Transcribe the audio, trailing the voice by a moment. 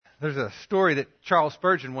There's a story that Charles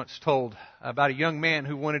Spurgeon once told about a young man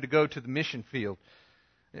who wanted to go to the mission field.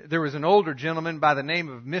 There was an older gentleman by the name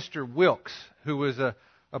of Mr. Wilkes who was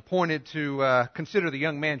appointed to consider the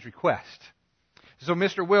young man's request. So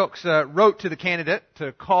Mr. Wilkes wrote to the candidate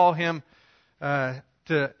to call him,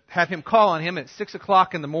 to have him call on him at 6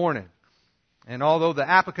 o'clock in the morning. And although the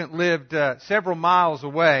applicant lived several miles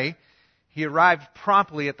away, he arrived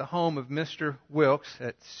promptly at the home of Mr. Wilkes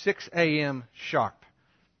at 6 a.m. sharp.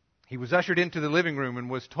 He was ushered into the living room and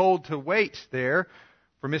was told to wait there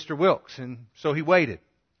for Mr. Wilkes. And so he waited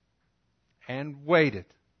and waited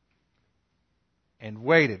and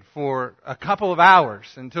waited for a couple of hours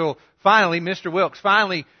until finally Mr. Wilkes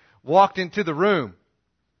walked into the room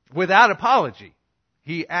without apology.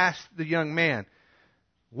 He asked the young man,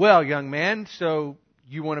 "Well, young man, so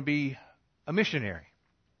you want to be a missionary?"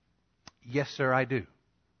 "Yes, sir, I do."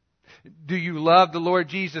 "Do you love the Lord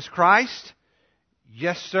Jesus Christ?"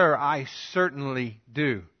 "Yes, sir, I certainly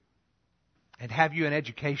do." "And have you an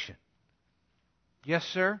education?" "Yes,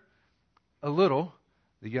 sir, a little,"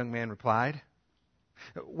 the young man replied.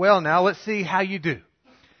 "Well, now, let's see how you do.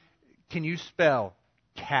 Can you spell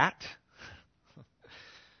cat?"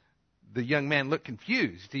 The young man looked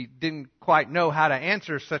confused. He didn't quite know how to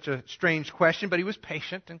answer such a strange question, but he was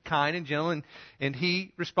patient and kind and gentle, and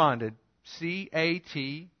he responded,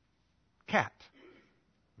 C-A-T, cat.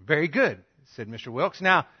 "Very good," said Mr. Wilkes.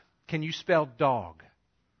 "Now, can you spell dog?"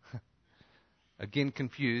 Again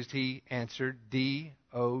confused, he answered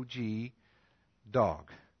D-O-G,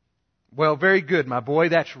 dog. "Well, very good, my boy.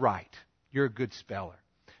 That's right. You're a good speller.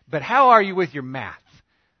 But how are you with your math?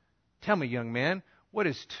 Tell me, young man, what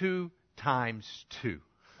is 2 times 2?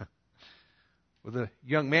 Well, the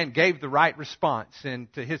young man gave the right response,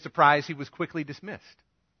 and to his surprise, he was quickly dismissed.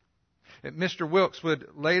 Mr. Wilkes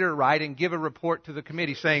would later write and give a report to the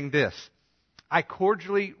committee saying this: "I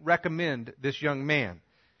cordially recommend this young man.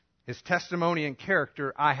 His testimony and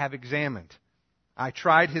character I have examined. I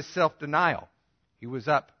tried his self-denial. He was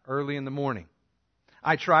up early in the morning.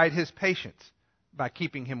 I tried his patience by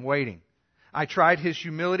keeping him waiting. I tried his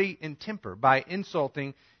humility and temper by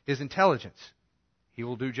insulting his intelligence. He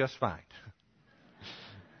will do just fine."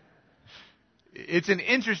 It's an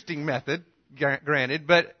interesting method, granted,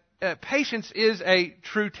 but patience is a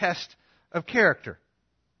true test of character.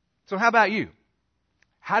 So how about you?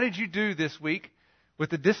 How did you do this week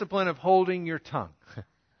with the discipline of holding your tongue?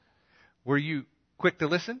 Were you quick to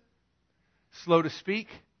listen, slow to speak,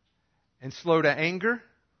 and slow to anger?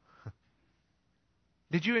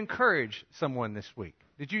 Did you encourage someone this week?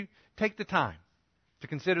 Did you take the time to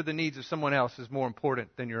consider the needs of someone else as more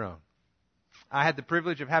important than your own? I had the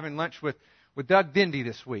privilege of having lunch with Doug Dindy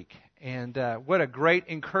this week, and what a great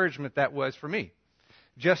encouragement that was for me.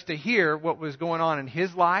 Just to hear what was going on in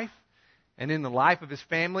his life and in the life of his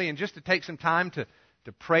family, and just to take some time to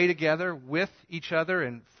pray together with each other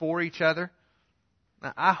and for each other.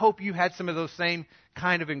 Now, I hope you had some of those same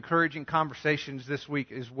kind of encouraging conversations this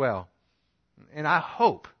week as well. And I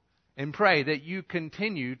hope and pray that you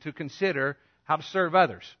continue to consider how to serve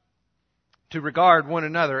others, to regard one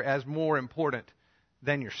another as more important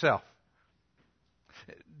than yourself.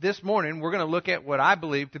 This morning, we're going to look at what I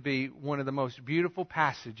believe to be one of the most beautiful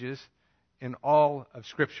passages in all of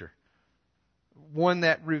Scripture. One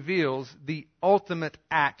that reveals the ultimate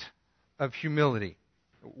act of humility,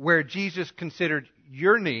 where Jesus considered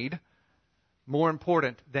your need more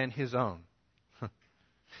important than His own.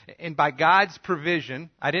 And by God's provision,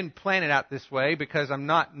 I didn't plan it out this way because I'm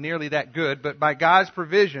not nearly that good, but by God's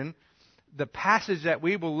provision, the passage that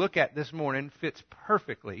we will look at this morning fits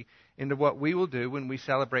perfectly into what we will do when we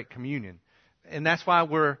celebrate communion. And that's why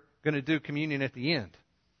we're going to do communion at the end,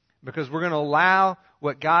 because we're going to allow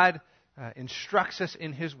what God instructs us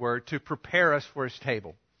in His Word to prepare us for His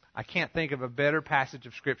table. I can't think of a better passage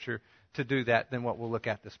of Scripture to do that than what we'll look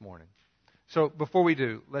at this morning. So before we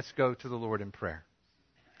do, let's go to the Lord in prayer.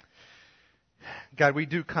 God, we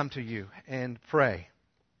do come to You and pray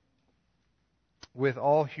with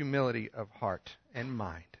all humility of heart and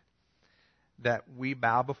mind that we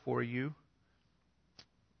bow before You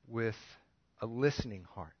with a listening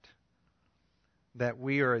heart, that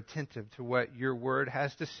we are attentive to what Your Word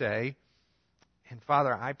has to say. And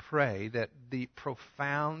Father, I pray that the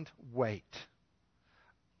profound weight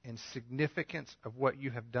and significance of what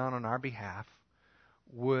You have done on our behalf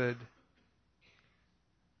would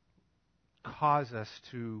cause us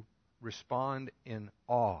to respond in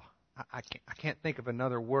awe. I can't think of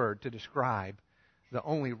another word to describe the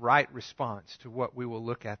only right response to what we will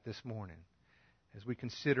look at this morning as we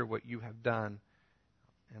consider what You have done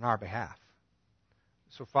in our behalf.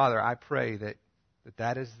 So, Father, I pray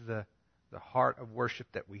that is the the heart of worship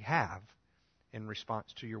that we have in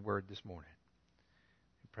response to your word this morning.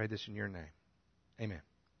 We pray this in your name. Amen.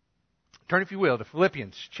 Turn, if you will, to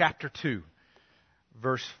Philippians chapter 2,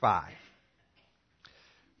 verse 5.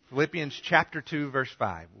 Philippians chapter 2, verse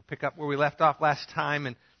 5. We'll pick up where we left off last time,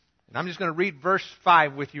 and I'm just going to read verse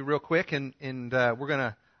 5 with you real quick, and we're going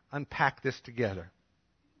to unpack this together.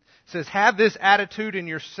 It says, "Have this attitude in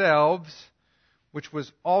yourselves, which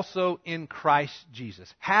was also in Christ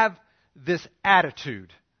Jesus." Have this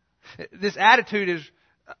attitude. This attitude is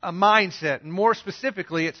a mindset, and more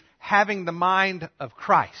specifically, it's having the mind of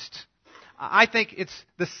Christ. I think it's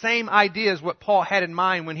the same idea as what Paul had in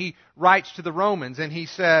mind when he writes to the Romans, and he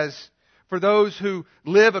says, "For those who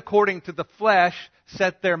live according to the flesh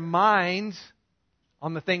set their minds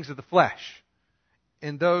on the things of the flesh,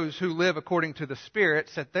 and those who live according to the Spirit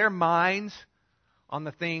set their minds on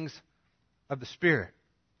the things of the Spirit."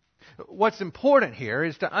 What's important here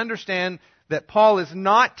is to understand that Paul is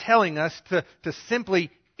not telling us to simply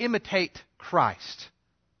imitate Christ.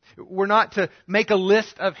 We're not to make a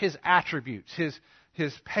list of His attributes,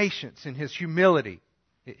 His patience and His humility,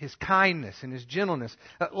 His kindness and His gentleness,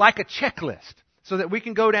 like a checklist, so that we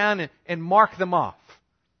can go down and mark them off.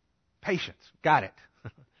 Patience, got it.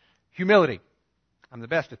 Humility, I'm the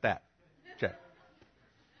best at that. Check.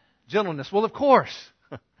 Gentleness, well, of course.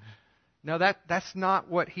 No, that's not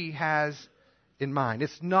what he has in mind.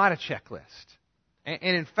 It's not a checklist. And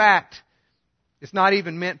in fact, it's not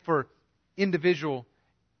even meant for individual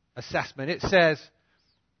assessment. It says,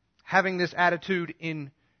 having this attitude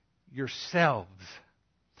in yourselves.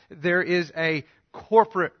 There is a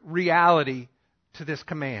corporate reality to this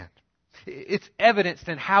command. It's evidenced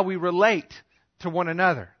in how we relate to one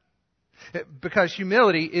another. Because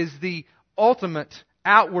humility is the ultimate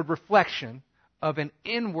outward reflection of an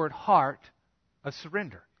inward heart of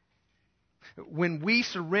surrender. When we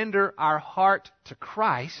surrender our heart to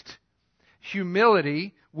Christ,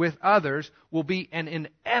 humility with others will be an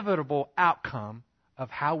inevitable outcome of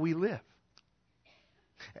how we live.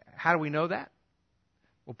 How do we know that?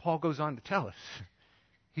 Well, Paul goes on to tell us.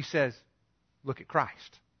 He says, look at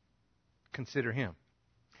Christ. Consider Him.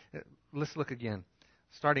 Let's look again,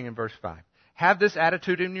 starting in verse 5. "Have this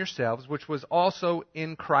attitude in yourselves, which was also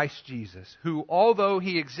in Christ Jesus, who, although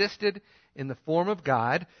He existed in the form of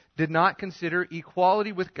God, did not consider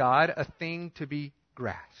equality with God a thing to be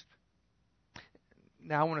grasped."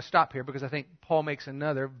 Now I want to stop here because I think Paul makes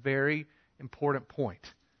another very important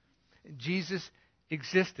point. Jesus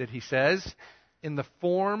existed, he says, in the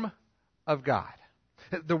form of God.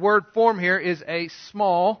 The word form here is a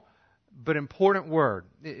small but important word.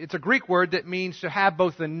 It's a Greek word that means to have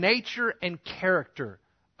both the nature and character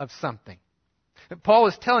of something. Paul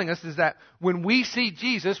is telling us is that when we see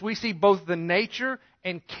Jesus, we see both the nature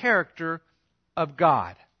and character of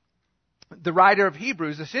God. The writer of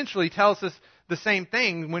Hebrews essentially tells us the same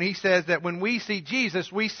thing when he says that when we see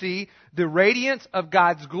Jesus, we see the radiance of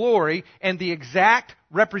God's glory and the exact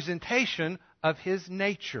representation of His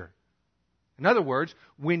nature. In other words,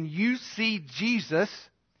 when you see Jesus,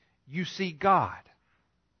 you see God.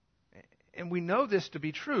 And we know this to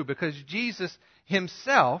be true because Jesus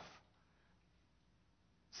Himself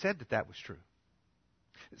said that was true.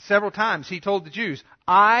 Several times He told the Jews,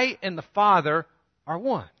 "I and the Father are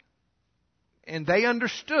one." And they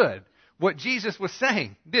understood what Jesus was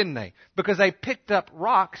saying, didn't they? Because they picked up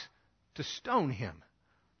rocks to stone Him.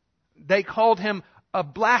 They called Him a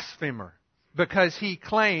blasphemer because He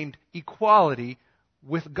claimed equality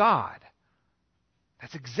with God.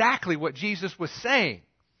 That's exactly what Jesus was saying.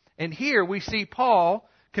 And here we see Paul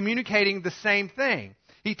communicating the same thing.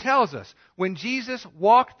 He tells us, when Jesus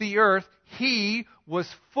walked the earth, He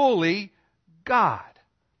was fully God.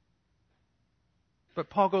 But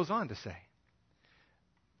Paul goes on to say,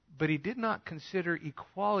 but He did not consider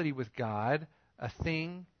equality with God a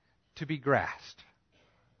thing to be grasped.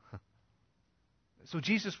 So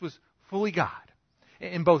Jesus was fully God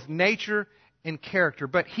in both nature and character,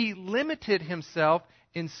 but He limited Himself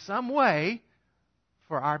in some way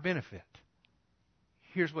for our benefit.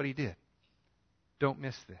 Here's what He did. Don't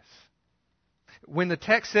miss this. When the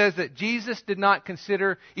text says that Jesus did not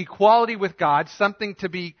consider equality with God something to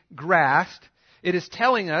be grasped, it is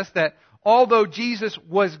telling us that although Jesus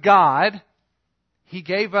was God, He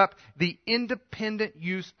gave up the independent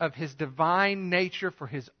use of His divine nature for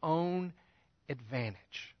His own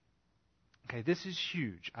advantage. Okay, this is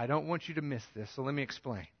huge. I don't want you to miss this, so let me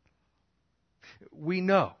explain. We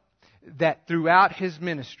know that throughout His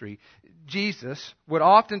ministry, Jesus would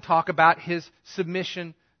often talk about His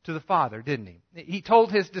submission to the Father, didn't He? He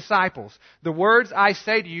told His disciples, "The words I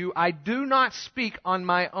say to you, I do not speak on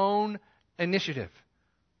my own initiative.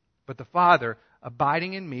 but the Father,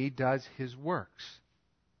 abiding in me, does His works.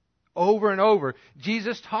 Over and over,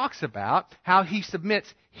 Jesus talks about how He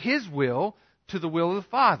submits His will to the will of the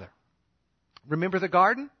Father. Remember the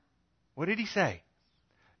garden? What did He say?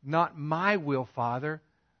 Not my will, Father,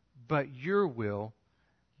 but your will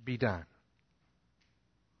be done.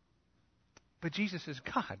 But Jesus is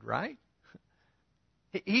God, right?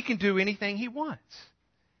 He can do anything He wants.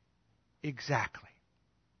 Exactly.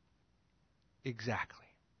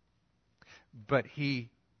 But He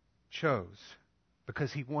chose,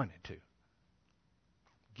 because He wanted to,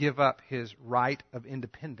 give up His right of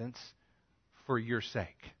independence for your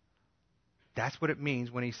sake. That's what it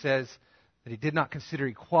means when He says that He did not consider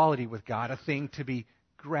equality with God a thing to be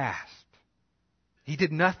grasped. He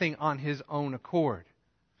did nothing on His own accord.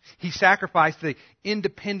 He sacrificed the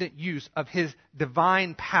independent use of His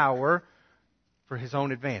divine power for His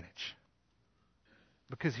own advantage.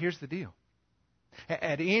 Because here's the deal.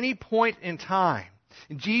 At any point in time,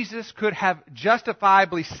 Jesus could have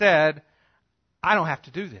justifiably said, I don't have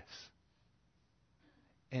to do this.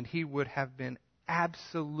 And He would have been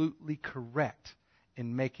absolutely correct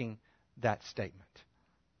in making that statement.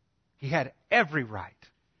 He had every right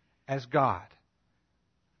as God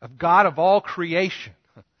of all creation,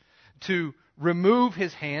 to remove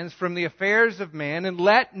His hands from the affairs of man and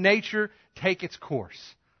let nature take its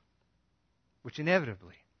course, which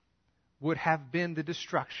inevitably would have been the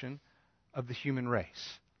destruction of the human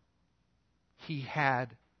race. He had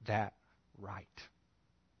that right.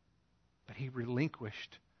 But He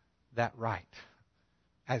relinquished that right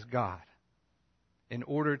as God in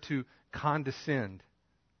order to condescend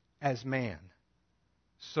as man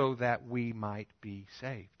so that we might be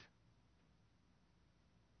saved.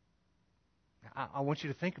 I want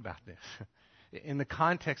you to think about this in the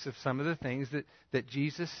context of some of the things that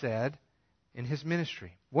Jesus said in His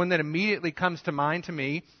ministry. One that immediately comes to mind to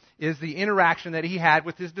me is the interaction that He had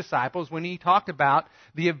with His disciples when He talked about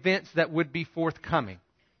the events that would be forthcoming.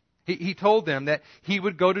 He told them that He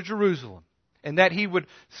would go to Jerusalem and that He would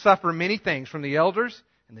suffer many things from the elders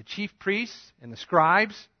and the chief priests and the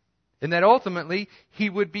scribes, and that ultimately He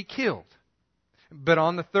would be killed. But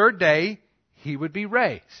on the third day, He would be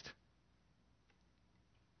raised.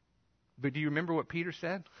 But do you remember what Peter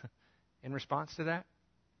said in response to that?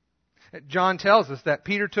 John tells us that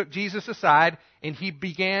Peter took Jesus aside and he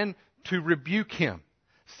began to rebuke Him,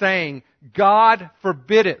 saying, God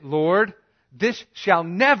forbid it, Lord. This shall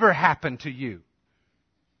never happen to you.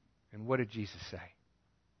 And what did Jesus say?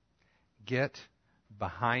 Get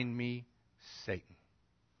behind me, Satan.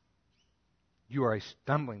 You are a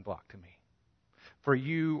stumbling block to me, for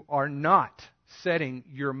you are not setting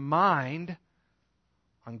your mind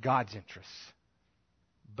on God's interests,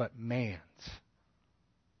 but man's.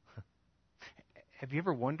 Have you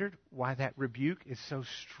ever wondered why that rebuke is so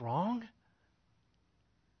strong?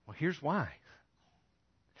 Well, here's why.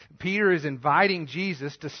 Peter is inviting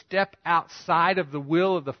Jesus to step outside of the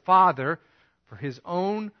will of the Father for His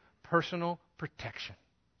own personal protection,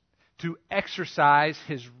 to exercise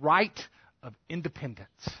His right of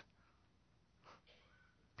independence.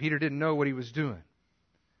 Peter didn't know what he was doing.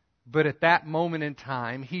 But at that moment in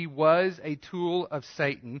time, he was a tool of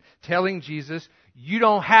Satan, telling Jesus, you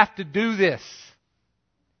don't have to do this.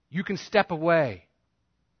 You can step away.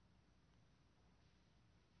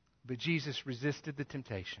 But Jesus resisted the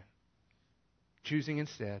temptation, choosing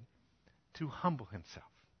instead to humble Himself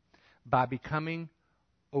by becoming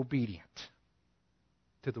obedient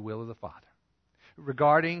to the will of the Father.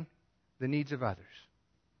 Regarding the needs of others,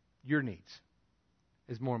 your needs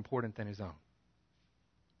is more important than His own.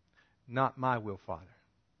 Not my will, Father,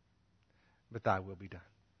 but thy will be done.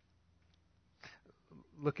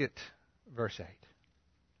 Look at verse 8.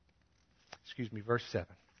 Verse 7.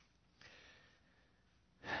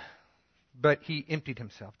 But He emptied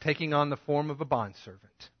Himself, taking on the form of a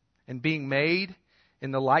bondservant, and being made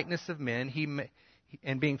in the likeness of men,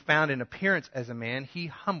 and being found in appearance as a man, He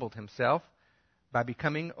humbled Himself by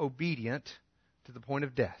becoming obedient to the point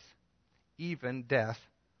of death, even death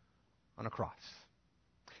on a cross.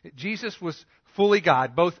 Jesus was fully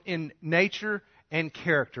God, both in nature and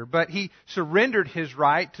character, but He surrendered His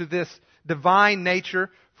right to this divine nature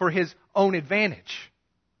for His own advantage.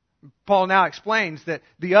 Paul now explains that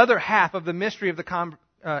the other half of the mystery of the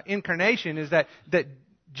incarnation is that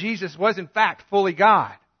Jesus was in fact fully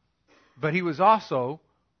God, but He was also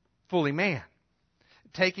fully man,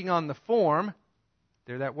 taking on the form,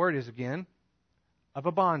 there that word is again, of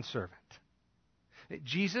a bondservant.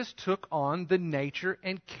 Jesus took on the nature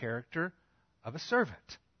and character of a servant.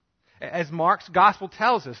 As Mark's gospel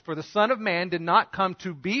tells us, for the Son of Man did not come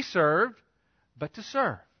to be served, but to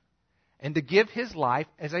serve, and to give his life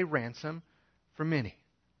as a ransom for many.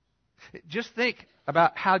 Just think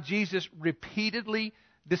about how Jesus repeatedly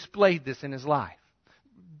displayed this in his life.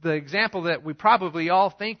 The example that we probably all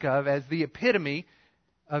think of as the epitome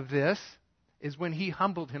of this is when he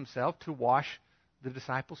humbled himself to wash the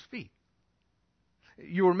disciples' feet.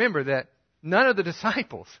 You remember that none of the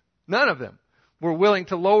disciples, none of them, were willing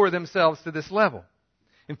to lower themselves to this level.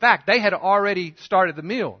 In fact, they had already started the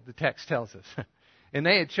meal, the text tells us. And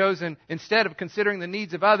they had chosen, instead of considering the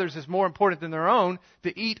needs of others as more important than their own,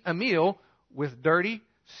 to eat a meal with dirty,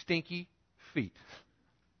 stinky feet.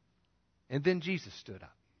 And then Jesus stood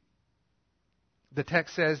up. The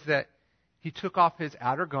text says that he took off his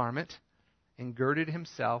outer garment and girded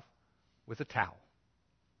himself with a towel.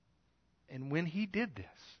 And when he did this,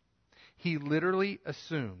 he literally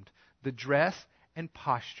assumed the dress and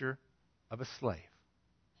posture of a slave,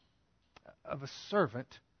 of a servant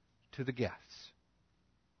to the guests.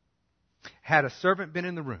 Had a servant been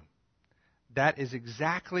in the room, that is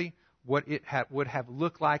exactly what it would have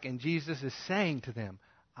looked like. And Jesus is saying to them,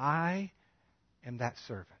 I am that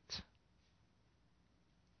servant.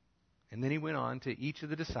 And then he went on to each of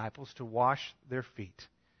the disciples to wash their feet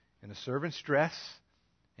in a servant's dress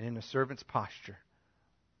and in a servant's posture.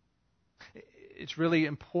 It's really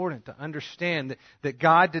important to understand that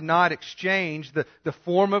God did not exchange the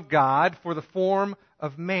form of God for the form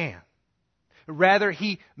of man. Rather,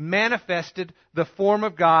 he manifested the form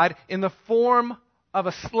of God in the form of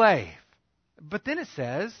a slave. But then it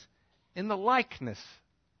says, in the likeness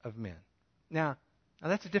of men. Now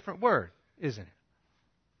that's a different word, isn't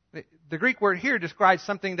it? The Greek word here describes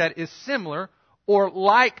something that is similar or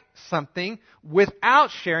like something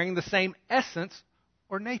without sharing the same essence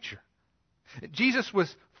or nature. Jesus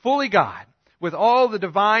was fully God with all the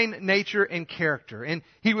divine nature and character, and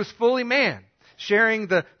he was fully man, sharing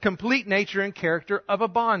the complete nature and character of a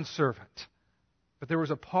bondservant. But there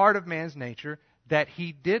was a part of man's nature that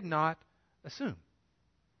he did not assume.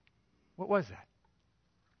 What was that?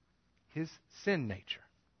 His sin nature.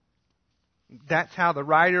 That's how the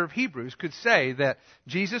writer of Hebrews could say that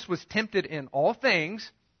Jesus was tempted in all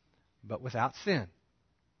things, but without sin.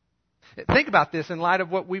 Think about this in light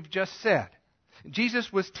of what we've just said.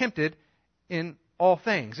 Jesus was tempted in all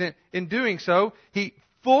things. In doing so, he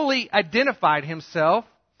fully identified himself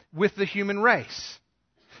with the human race.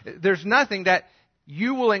 There's nothing that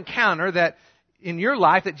you will encounter that in your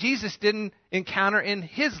life that Jesus didn't encounter in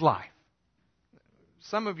his life.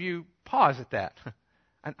 Some of you pause at that.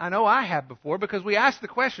 I know I have before, because we ask the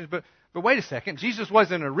questions, but wait a second, Jesus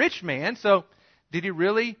wasn't a rich man, so did he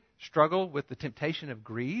really struggle with the temptation of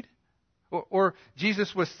greed? Or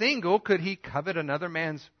Jesus was single, could he covet another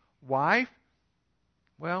man's wife?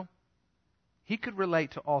 Well, he could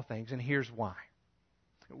relate to all things, and here's why.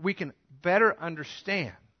 We can better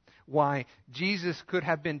understand why Jesus could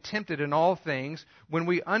have been tempted in all things when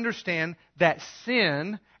we understand that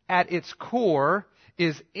sin at its core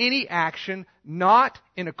is any action not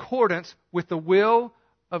in accordance with the will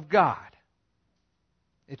of God.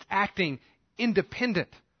 It's acting independent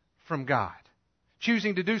from God,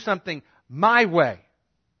 choosing to do something my way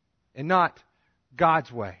and not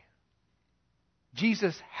God's way.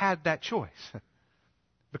 Jesus had that choice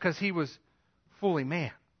because he was fully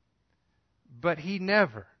man. But he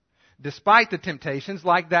never, despite the temptations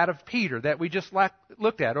like that of Peter that we just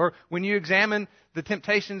looked at, or when you examine the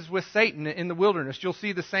temptations with Satan in the wilderness, you'll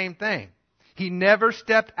see the same thing. He never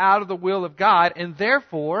stepped out of the will of God, and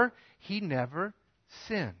therefore he never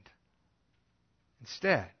sinned.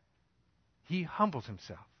 Instead, he humbled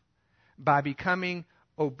himself by becoming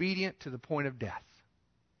obedient to the point of death,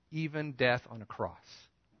 even death on a cross.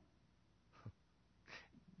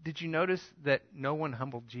 Did you notice that no one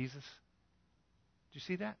humbled Jesus? Did you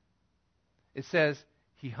see that? It says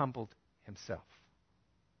he humbled himself.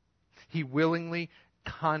 He willingly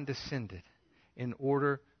condescended in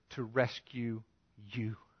order to rescue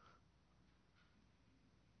you.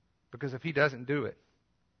 Because if he doesn't do it,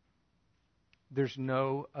 there's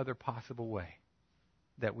no other possible way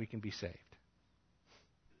that we can be saved.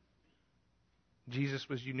 Jesus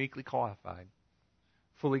was uniquely qualified,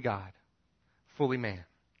 fully God, fully man,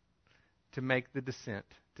 to make the descent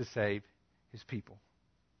to save his people.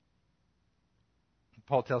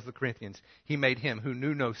 Paul tells the Corinthians, he made him who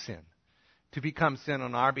knew no sin to become sin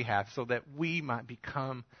on our behalf so that we might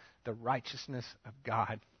become the righteousness of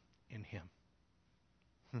God in him.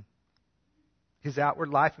 His outward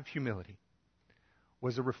life of humility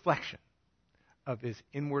was a reflection of his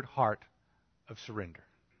inward heart of surrender.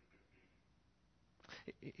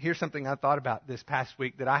 Here's something I thought about this past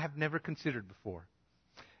week that I have never considered before.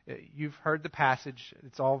 You've heard the passage.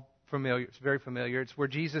 It's all familiar. It's very familiar. It's where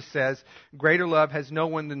Jesus says, greater love has no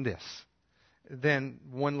one than this, than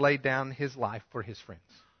one laid down his life for his friends.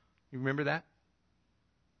 You remember that?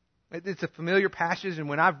 It's a familiar passage, and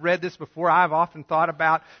when I've read this before, I've often thought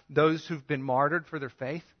about those who've been martyred for their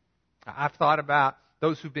faith. I've thought about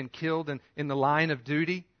those who've been killed in the line of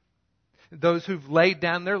duty, those who've laid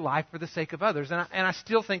down their life for the sake of others. And I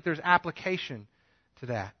still think there's application to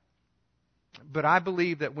that. But I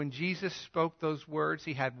believe that when Jesus spoke those words,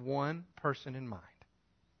 he had one person in mind,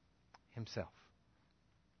 himself.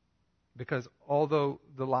 Because although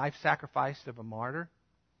the life sacrifice of a martyr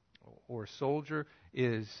or a soldier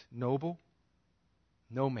is noble,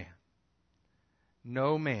 no man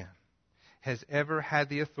has ever had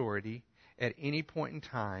the authority at any point in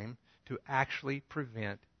time to actually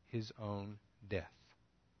prevent his own death.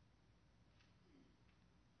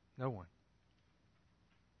 No one.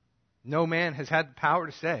 No man has had the power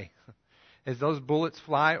to say, as those bullets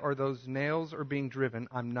fly or those nails are being driven,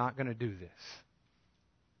 I'm not going to do this.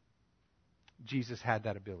 Jesus had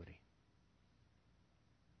that ability.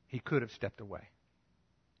 He could have stepped away.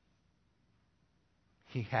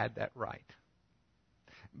 He had that right.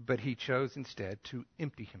 But he chose instead to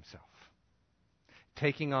empty himself,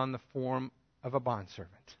 taking on the form of a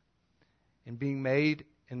bondservant and being made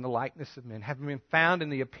in the likeness of men. Having been found in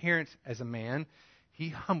the appearance as a man, he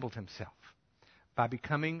humbled himself by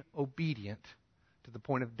becoming obedient to the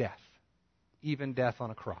point of death, even death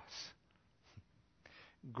on a cross.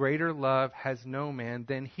 Greater love has no man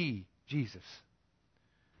than he, Jesus,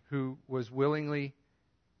 who was willingly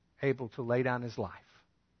able to lay down his life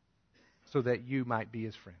so that you might be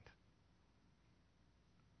his friend,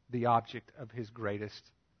 the object of his greatest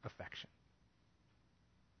affection.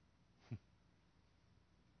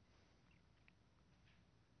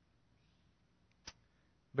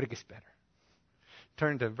 But it gets better.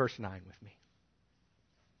 Turn to verse 9 with me.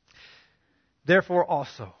 Therefore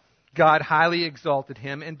also, God highly exalted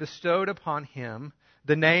him and bestowed upon him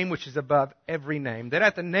the name which is above every name, that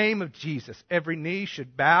at the name of Jesus every knee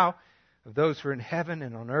should bow, of those who are in heaven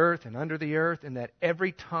and on earth and under the earth, and that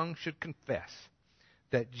every tongue should confess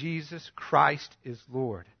that Jesus Christ is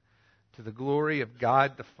Lord, to the glory of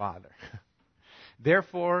God the Father.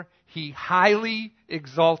 Therefore, he highly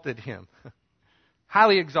exalted him.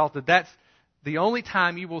 Highly exalted. That's the only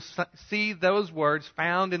time you will see those words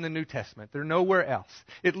found in the New Testament. They're nowhere else.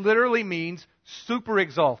 It literally means super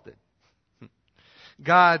exalted.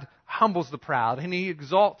 God humbles the proud and he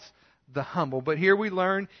exalts the humble. But here we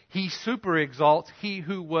learn he super exalts he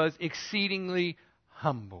who was exceedingly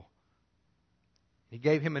humble. He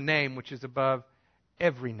gave him a name which is above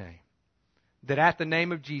every name, that at the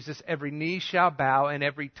name of Jesus every knee shall bow and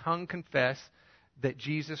every tongue confess that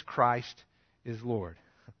Jesus Christ is Lord.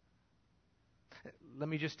 Let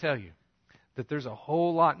me just tell you that there's a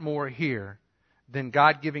whole lot more here than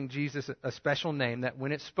God giving Jesus a special name that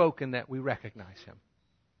when it's spoken that we recognize him.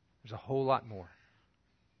 There's a whole lot more.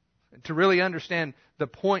 To really understand the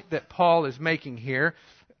point that Paul is making here,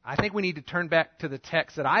 I think we need to turn back to the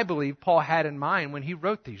text that I believe Paul had in mind when he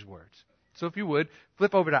wrote these words. So if you would,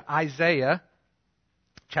 flip over to Isaiah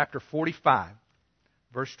chapter 45,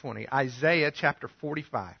 verse 20. Isaiah chapter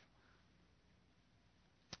 45,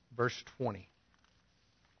 verse 20.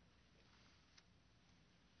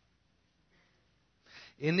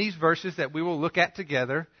 In these verses that we will look at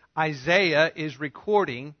together, Isaiah is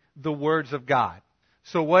recording the words of God.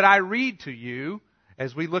 So what I read to you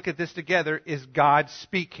as we look at this together is God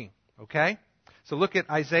speaking. Okay? So look at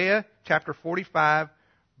Isaiah chapter 45,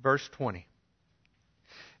 verse 20.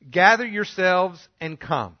 Gather yourselves and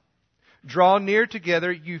come. Draw near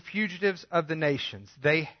together, you fugitives of the nations.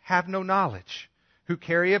 They have no knowledge, who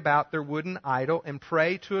carry about their wooden idol and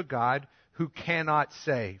pray to a God who cannot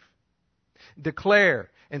save. Declare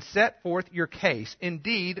and set forth your case.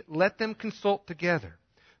 Indeed, let them consult together.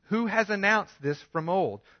 Who has announced this from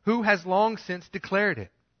old? Who has long since declared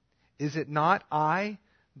it? Is it not I,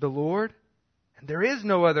 the Lord? And there is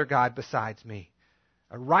no other God besides me,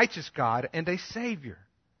 a righteous God and a Savior.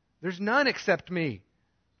 There's none except me.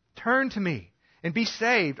 Turn to me and be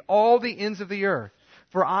saved, all the ends of the earth.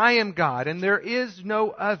 For I am God and there is no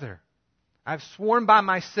other. I've sworn by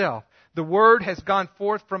myself. The word has gone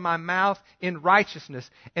forth from my mouth in righteousness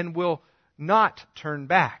and will not turn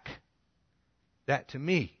back. That to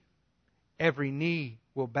me every knee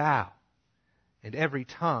will bow and every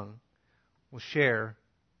tongue will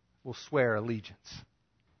swear allegiance.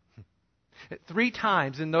 3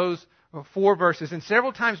 times in those 4 verses, and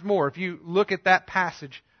several times more if you look at that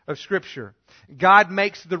passage of Scripture, God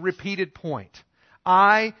makes the repeated point.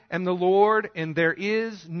 I am the Lord and there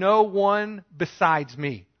is no one besides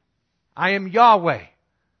me. I am Yahweh,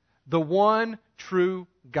 the one true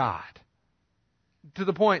God. To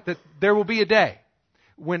the point that there will be a day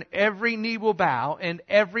when every knee will bow and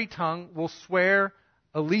every tongue will swear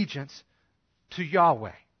allegiance to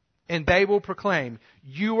Yahweh. And they will proclaim,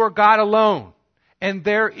 "You are God alone, and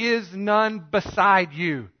there is none beside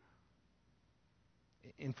you."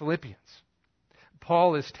 In Philippians,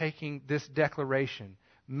 Paul is taking this declaration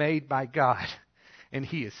made by God, and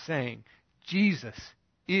he is saying, Jesus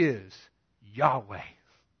is Yahweh.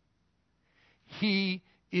 He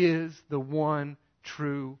is the one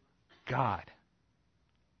true God.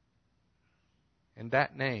 And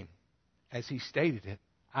that name, as he stated it,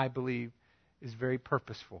 I believe, is very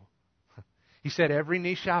purposeful. He said, every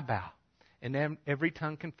knee shall bow, and every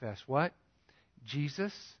tongue confess, what?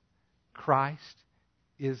 Jesus Christ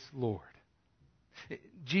is Lord.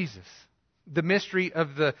 Jesus, the mystery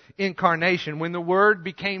of the incarnation, when the Word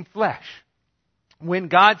became flesh, when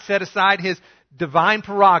God set aside His divine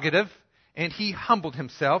prerogative, and He humbled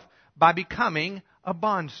Himself by becoming a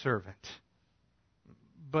bondservant.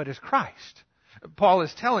 But as Christ, Paul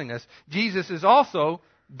is telling us, Jesus is also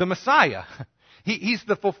the Messiah. He's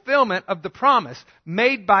the fulfillment of the promise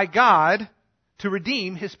made by God to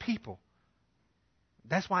redeem His people.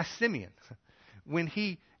 That's why Simeon, when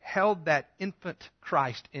he held that infant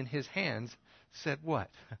Christ in his hands, said what?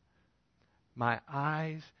 My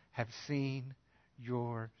eyes have seen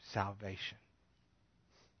your salvation.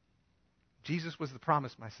 Jesus was the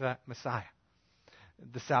promised Messiah,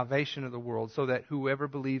 the salvation of the world, so that whoever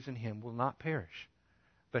believes in Him will not perish,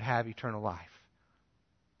 but have eternal life.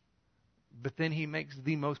 But then He makes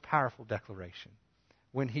the most powerful declaration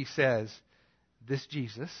when He says, this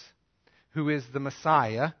Jesus, who is the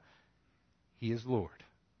Messiah, He is Lord.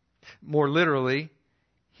 More literally,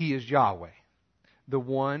 He is Yahweh, the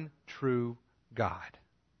one true God.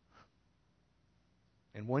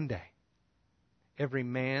 And one day, every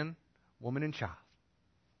man, woman, and child,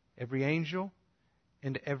 every angel,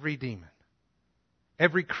 and every demon,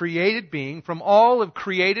 every created being from all of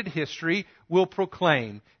created history will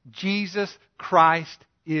proclaim, Jesus Christ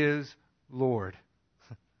is Lord.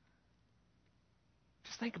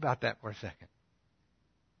 Just think about that for a second.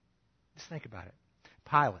 Just think about it.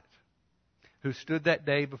 Pilate, who stood that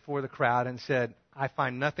day before the crowd and said, I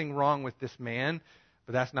find nothing wrong with this man,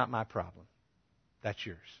 but that's not my problem. That's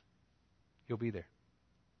yours. He'll be there.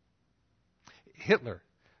 Hitler,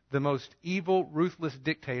 the most evil, ruthless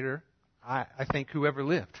dictator, I think, who ever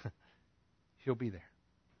lived. He'll be there.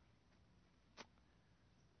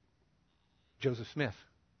 Joseph Smith,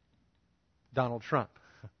 Donald Trump,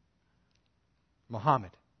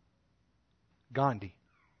 Muhammad, Gandhi,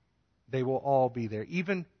 they will all be there.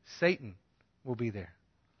 Even Satan will be there.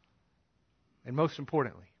 And most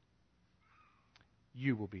importantly,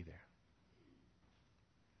 you will be there.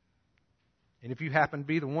 And if you happen to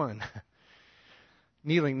be the one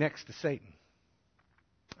kneeling next to Satan,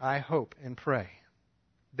 I hope and pray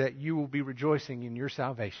that you will be rejoicing in your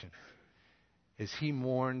salvation as he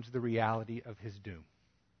mourns the reality of his doom.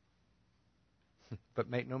 But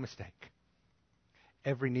make no mistake,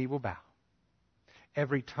 every knee will bow.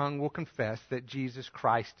 Every tongue will confess that Jesus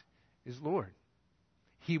Christ is Lord.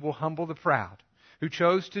 He will humble the proud who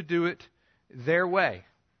chose to do it their way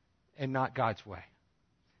and not God's way.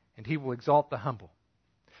 And He will exalt the humble,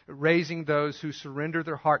 raising those who surrender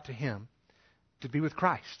their heart to Him to be with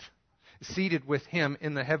Christ, seated with Him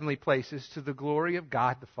in the heavenly places to the glory of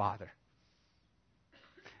God the Father.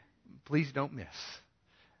 Please don't miss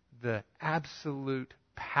the absolute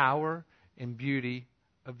power and beauty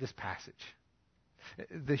of this passage.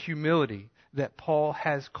 The humility that Paul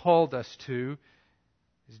has called us to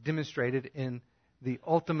is demonstrated in the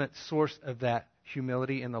ultimate source of that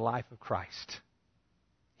humility in the life of Christ.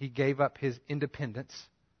 He gave up His independence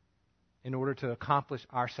in order to accomplish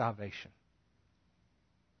our salvation.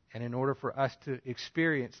 And in order for us to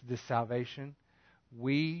experience this salvation,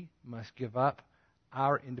 we must give up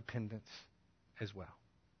our independence as well.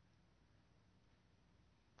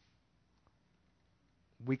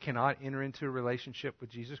 We cannot enter into a relationship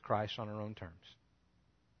with Jesus Christ on our own terms.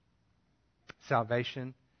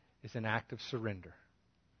 Salvation is an act of surrender.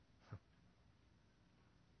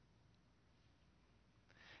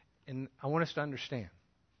 And I want us to understand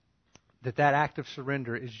that act of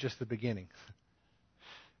surrender is just the beginning.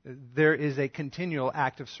 There is a continual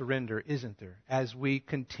act of surrender, isn't there, as we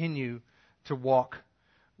continue to walk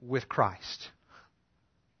with Christ.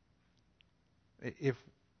 If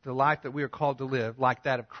the life that we are called to live, like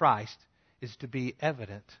that of Christ, is to be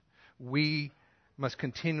evident, we must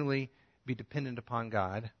continually be dependent upon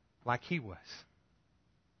God like He was.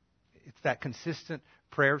 It's that consistent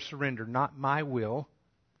prayer of surrender, not my will,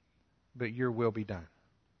 but your will be done.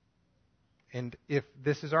 And if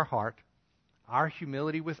this is our heart, our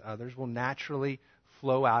humility with others will naturally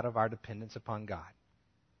flow out of our dependence upon God.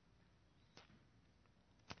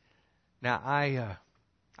 Now,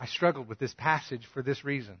 I struggled with this passage for this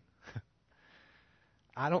reason.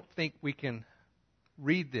 I don't think we can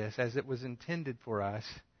read this as it was intended for us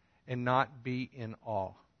and not be in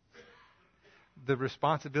awe. The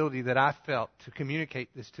responsibility that I felt to communicate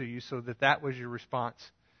this to you so that was your response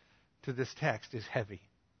to this text is heavy.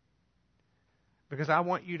 Because I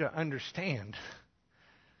want you to understand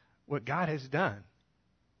what God has done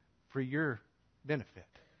for your benefit.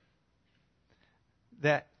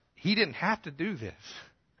 That He didn't have to do this,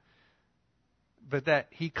 but that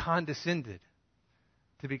He condescended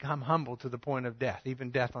to become humble to the point of death,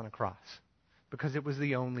 even death on a cross, because it was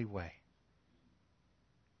the only way.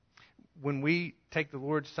 When we take the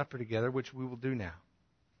Lord's Supper together, which we will do now,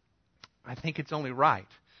 I think it's only right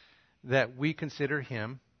that we consider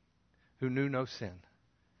Him who knew no sin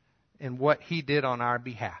and what He did on our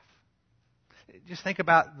behalf. Just think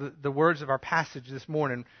about the words of our passage this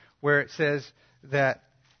morning where it says that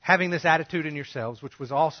having this attitude in yourselves, which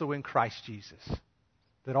was also in Christ Jesus,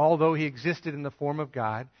 that although He existed in the form of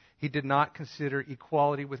God, He did not consider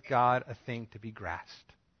equality with God a thing to be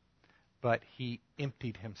grasped, but He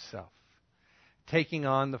emptied Himself, taking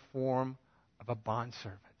on the form of a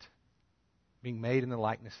bondservant, being made in the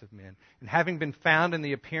likeness of men. And having been found in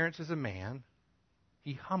the appearance as a man,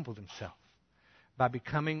 He humbled Himself by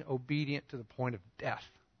becoming obedient to the point of death,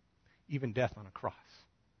 even death on a cross.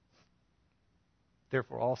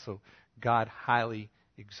 Therefore also God highly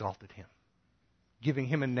exalted Him, giving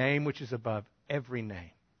Him a name which is above every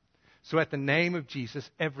name. So at the name of Jesus,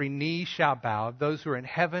 every knee shall bow, those who are in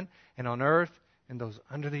heaven and on earth and those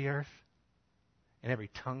under the earth, and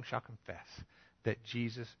every tongue shall confess that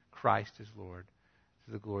Jesus Christ is Lord,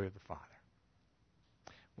 to the glory of the Father.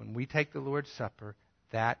 When we take the Lord's Supper,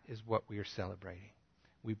 that is what we are celebrating.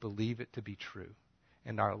 We believe it to be true.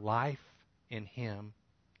 And our life in Him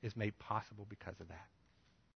is made possible because of that.